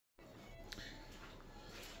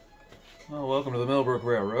Well, welcome to the Brook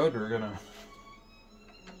Railroad. We're gonna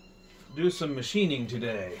do some machining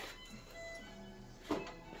today. We're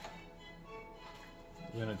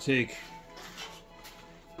gonna take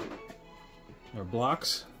our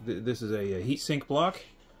blocks. This is a heat sink block.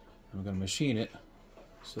 I'm gonna machine it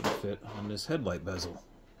so it'll fit on this headlight bezel.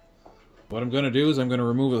 What I'm gonna do is I'm gonna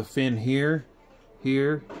remove a fin here,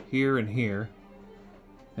 here, here, and here,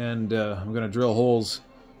 and I'm gonna drill holes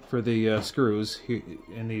for the screws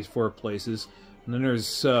in these 4 places. And then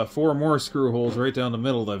there's 4 more screw holes right down the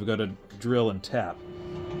middle that I've got to drill and tap.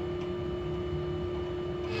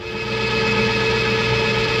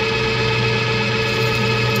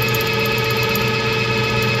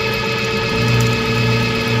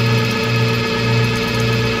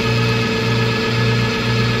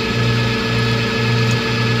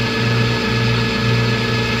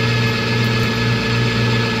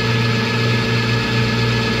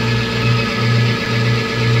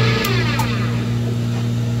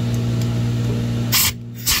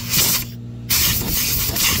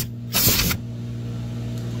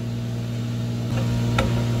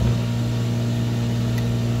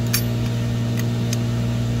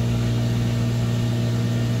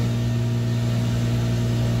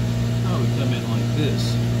 Come in like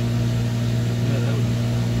this. Yeah, that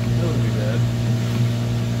would be bad.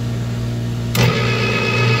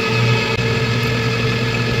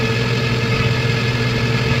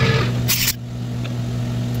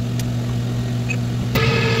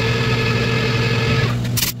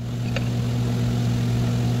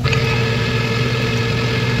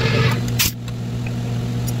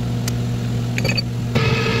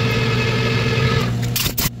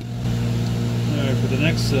 Alright, for the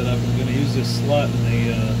next setup, I'm going to use this slot in the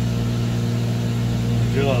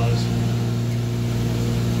jaws.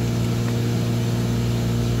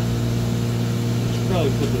 I should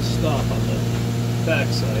probably put the stop on the back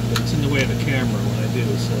side, but it's in the way of the camera when I do,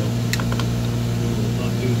 so we will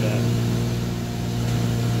not do that.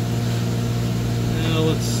 Now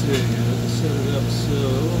let's see, let's set it up so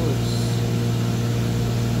it's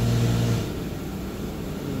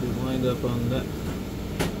be lined up on that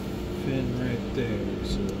fin right there,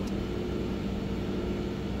 so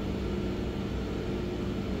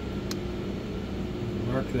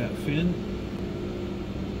mark that fin.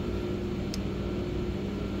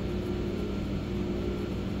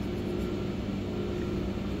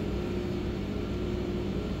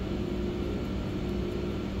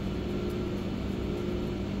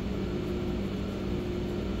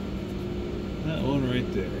 That one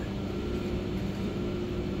right there.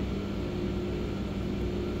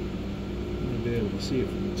 Be able to see it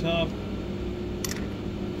from the top.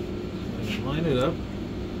 So line it up.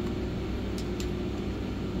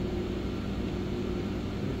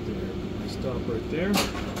 Right there. I stop right there.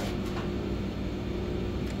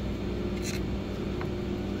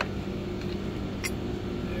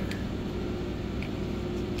 There.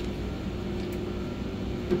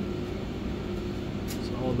 It's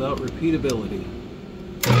all about repeatability.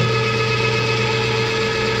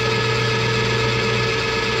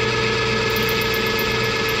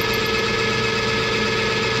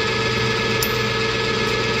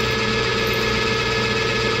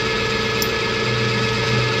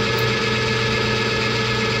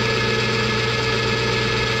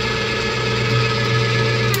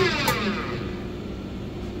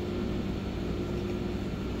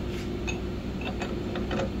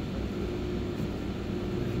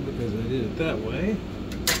 Because I did it that way.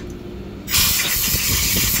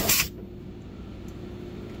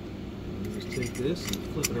 Just take this and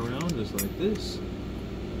flip it around just like this.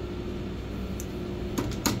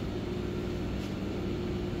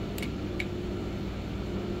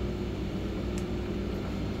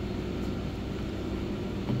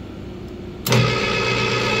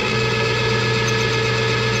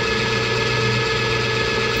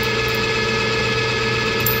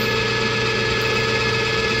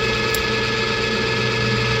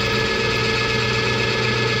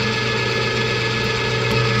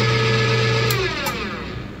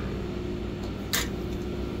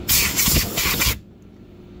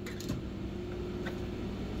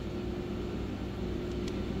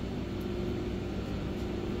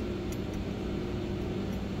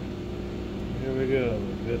 There we go.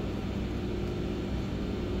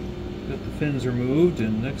 Got the fins removed,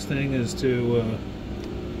 and next thing is to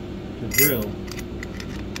drill.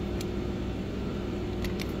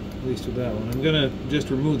 At least with that one. I'm gonna just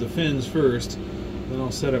remove the fins first, then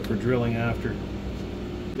I'll set up for drilling after.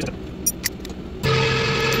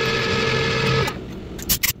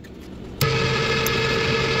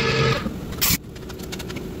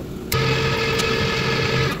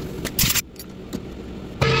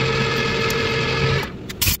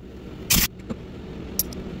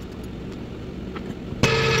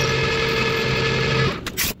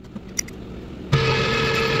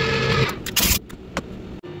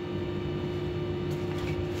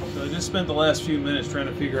 just spent the last few minutes trying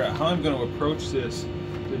to figure out how I'm going to approach this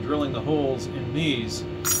to drilling the holes in these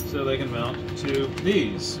so they can mount to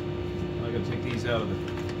these. I'm going to take these out of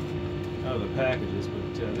the packages,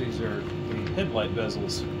 but these are the headlight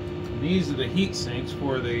bezels. And these are the heat sinks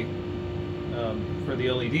for the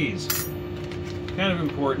LEDs. Kind of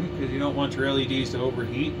important because you don't want your LEDs to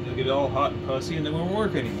overheat. You'll get all hot and pussy and they won't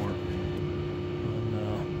work anymore. And,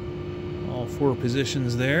 all 4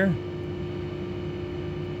 positions there.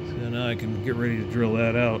 So now I can get ready to drill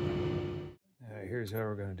that out. Alright, here's how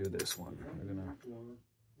we're going to do this one. We're going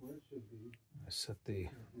to set the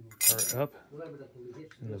part up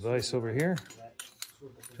in the vise over here,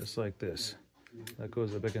 just like this. That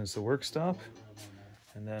goes up against the work stop.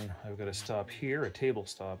 And then I've got a stop here, a table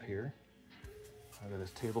stop here. I've got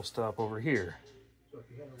a table stop over here.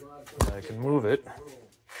 And I can move it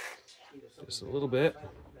just a little bit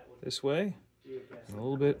this way and a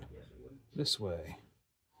little bit this way.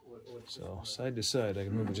 So side to side, I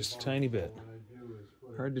can move it just a tiny bit.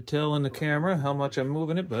 Hard to tell in the camera how much I'm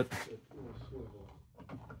moving it, but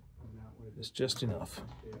it's just enough.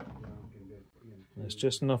 And it's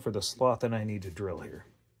just enough for the slot that I need to drill here.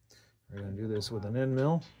 We're going to do this with an end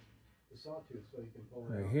mill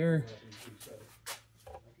right here.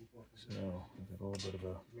 So we've got a little bit of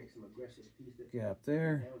a gap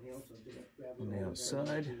there on the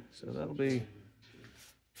outside, so that'll be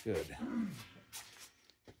good.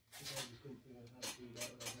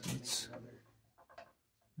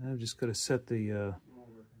 I've just got to set the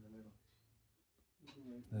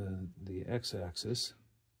x-axis,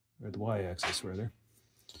 or the y-axis rather.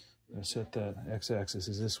 I set that x-axis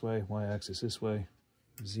is this way, y-axis this way,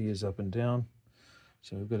 z is up and down.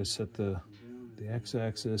 So I've got to set the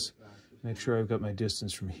x-axis, make sure I've got my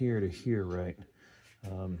distance from here to here right,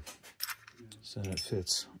 so that it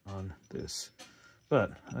fits on this.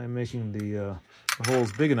 But I'm making the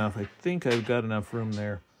holes big enough. I think I've got enough room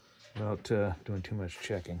there without doing too much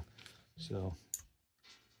checking. So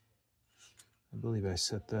I believe I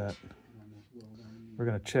set that. We're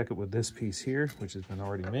going to check it with this piece here, which has been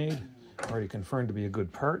already made, already confirmed to be a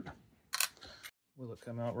good part. Will it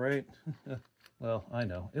come out right? Well, I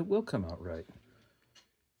know. It will come out right.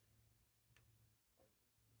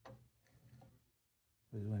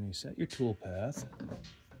 Because when you set your tool path,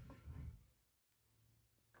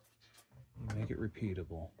 you make it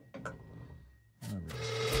repeatable.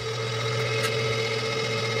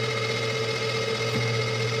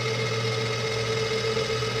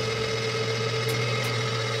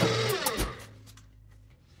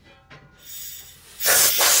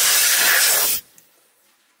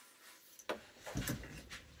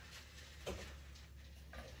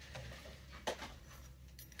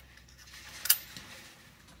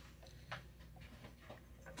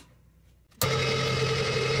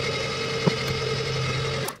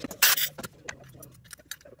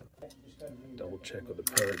 Double check with the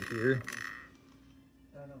part here.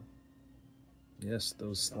 Yes,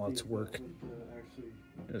 those slots work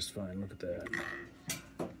just fine. Look at that.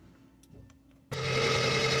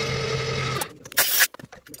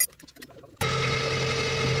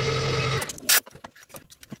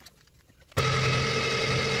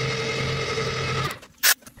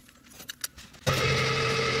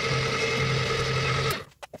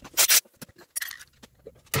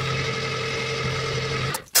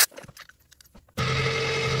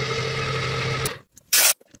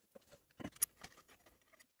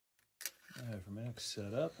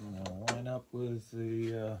 Set up. I'm going to line up with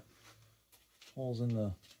the holes in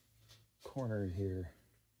the corner here.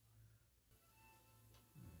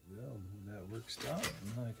 There we go. Move that work stop,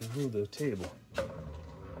 and now I can move the table.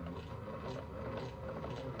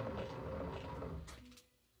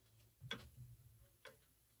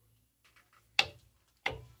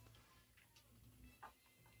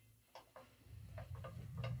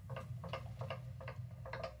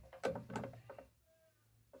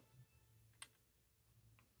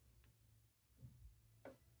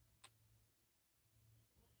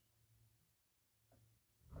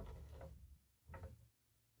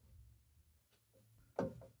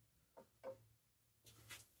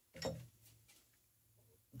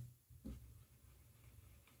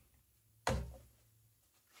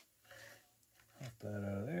 That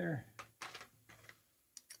out of there.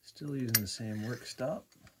 Still using the same work stop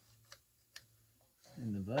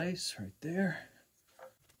in the vise right there.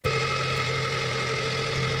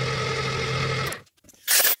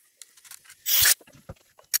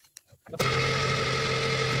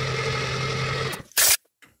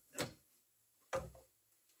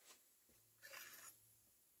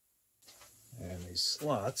 And these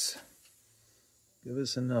slots give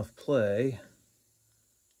us enough play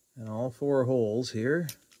in all 4 holes here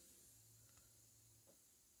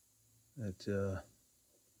that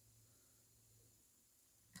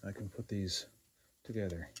I can put these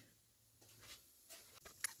together.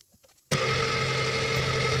 Now,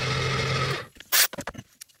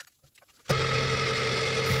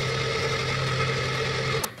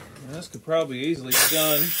 this could probably easily be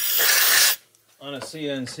done on a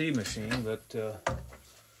CNC machine, but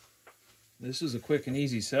this is a quick and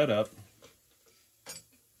easy setup.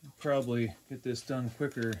 I'll probably get this done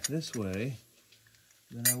quicker this way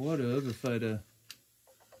than I would have if I'd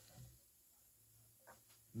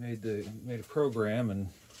made a program and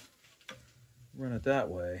run it that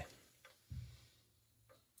way.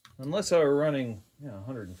 Unless I were running,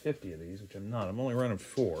 150 of these, which I'm not. I'm only running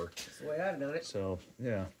 4. That's the way I've done it. So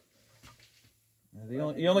yeah, you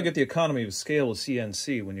only get the economy of scale with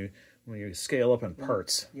CNC when you scale up in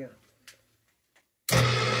parts. Yeah.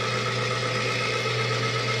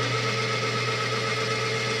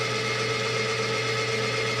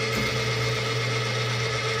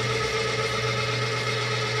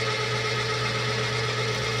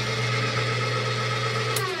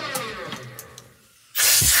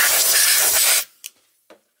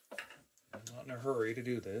 Hurry to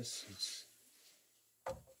do this. It's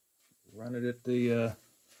run it at the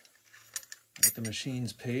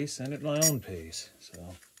machine's pace and at my own pace.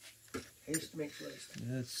 So Haste makes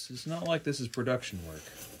waste. it's not like this is production work.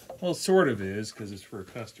 Well, it sort of is because it's for a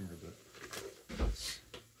customer, but it's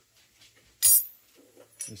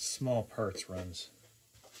small parts runs.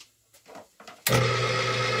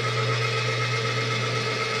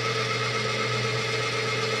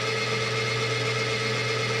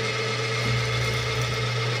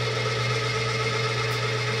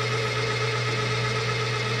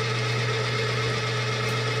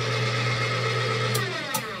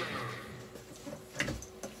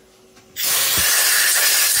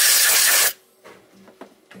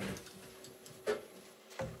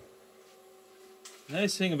 The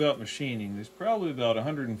nice thing about machining, there's probably about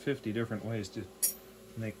 150 different ways to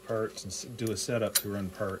make parts and do a setup to run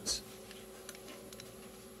parts.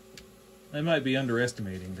 I might be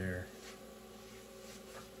underestimating there.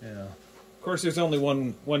 Yeah. Of course, there's only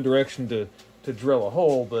one direction to drill a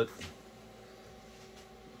hole, but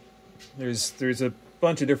there's a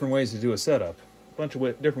bunch of different ways to do a setup, a bunch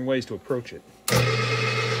of different ways to approach it.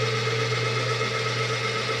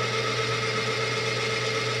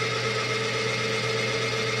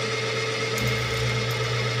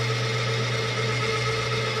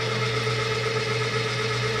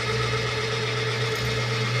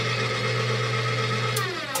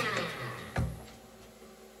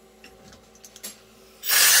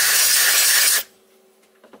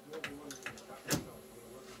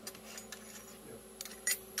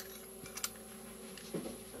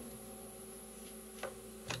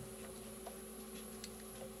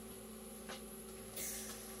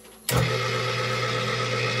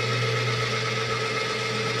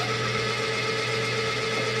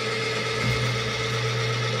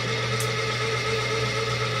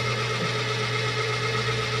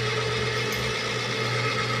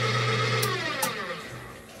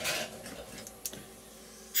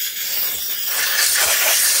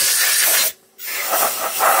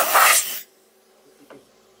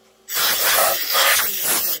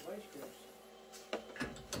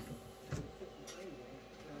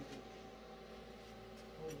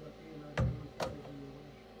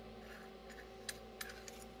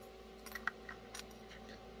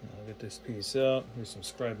 This piece out. Here's some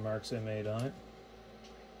scribe marks I made on it.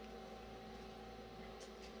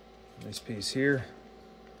 This piece here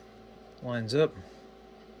lines up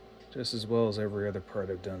just as well as every other part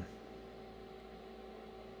I've done.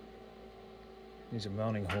 These are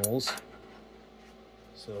mounting holes,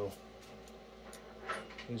 so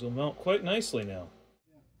these will mount quite nicely now.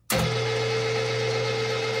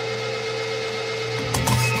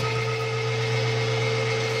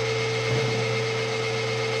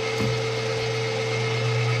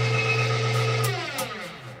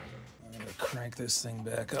 This thing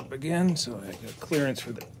back up again so I get clearance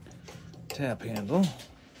for the tap handle.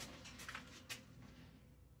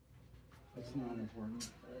 That's not important.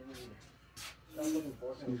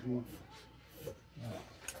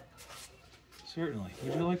 Certainly.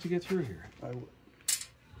 Would you like to get through here? I would.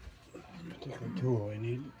 Particular tool I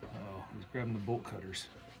need. Oh, he's grabbing the bolt cutters.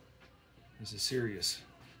 This is serious.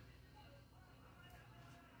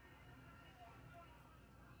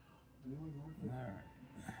 All right.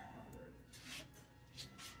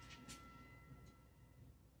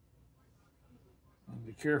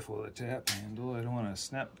 Be careful of the tap handle. I don't want to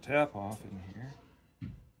snap the tap off in here.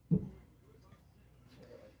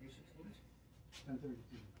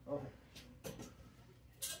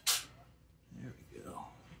 There we go.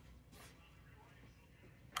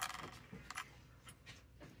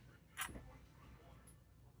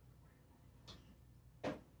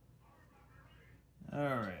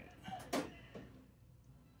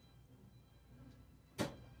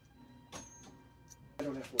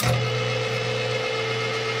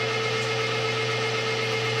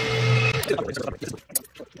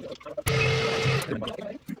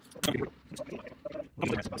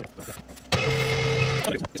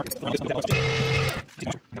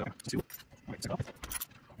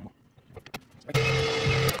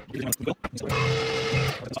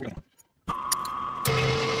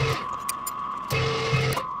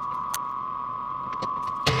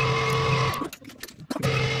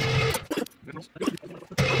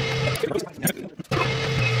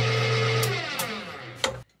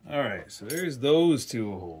 Alright, so there's those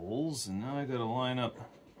two holes, and now I gotta line up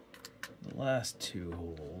the last two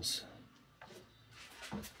holes.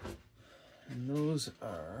 And those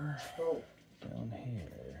are down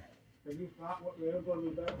here. Have you thought what we're going to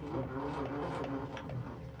be back?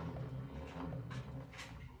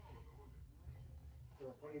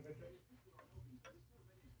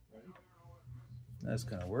 That's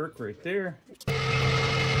gonna work right there.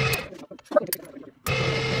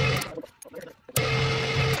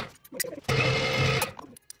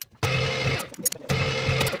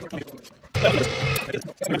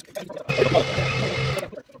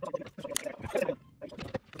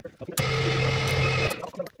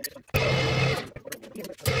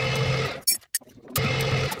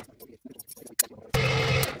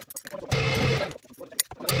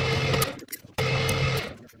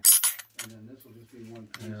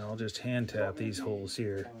 And I'll just hand tap these holes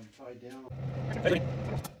here.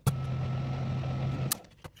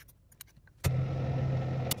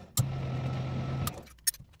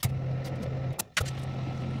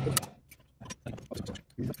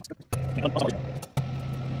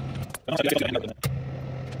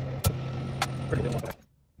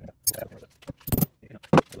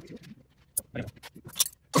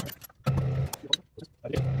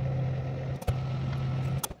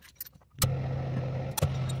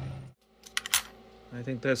 I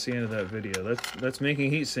think that's the end of that video. That's making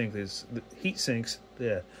heat sinks. Heat sinks.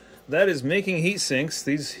 Yeah, that is making heat sinks.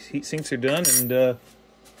 These heat sinks are done, and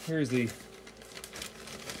here's the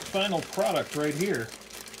final product right here.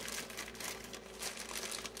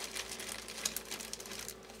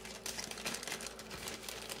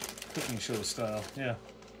 Cooking show style. Yeah.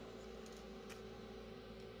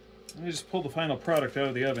 Let me just pull the final product out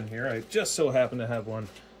of the oven here. I just so happen to have one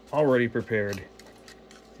already prepared.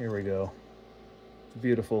 Here we go.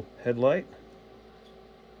 Beautiful headlight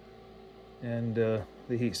and the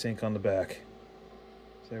heat sink on the back.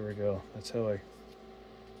 So there we go. That's how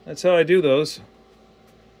I do those.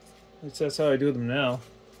 That's how I do them now.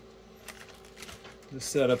 This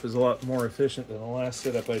setup is a lot more efficient than the last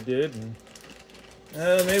setup I did, and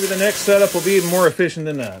maybe the next setup will be even more efficient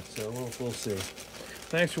than that. So we'll see.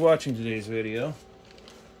 Thanks for watching today's video.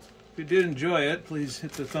 If you did enjoy it, please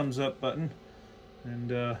hit the thumbs up button,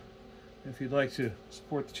 and if you'd like to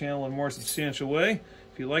support the channel in a more substantial way,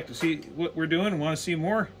 if you'd like to see what we're doing and want to see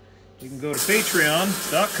more, you can go to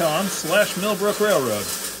patreon.com/MillbrookRailroad.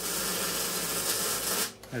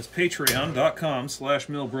 That's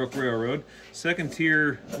patreon.com/MillbrookRailroad. Second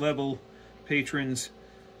tier level patrons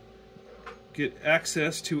get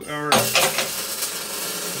access to our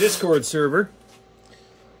Discord server.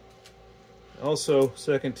 Also,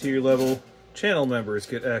 second tier level channel members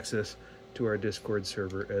get access to our Discord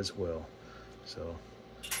server as well. So,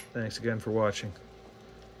 thanks again for watching.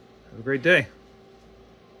 Have a great day.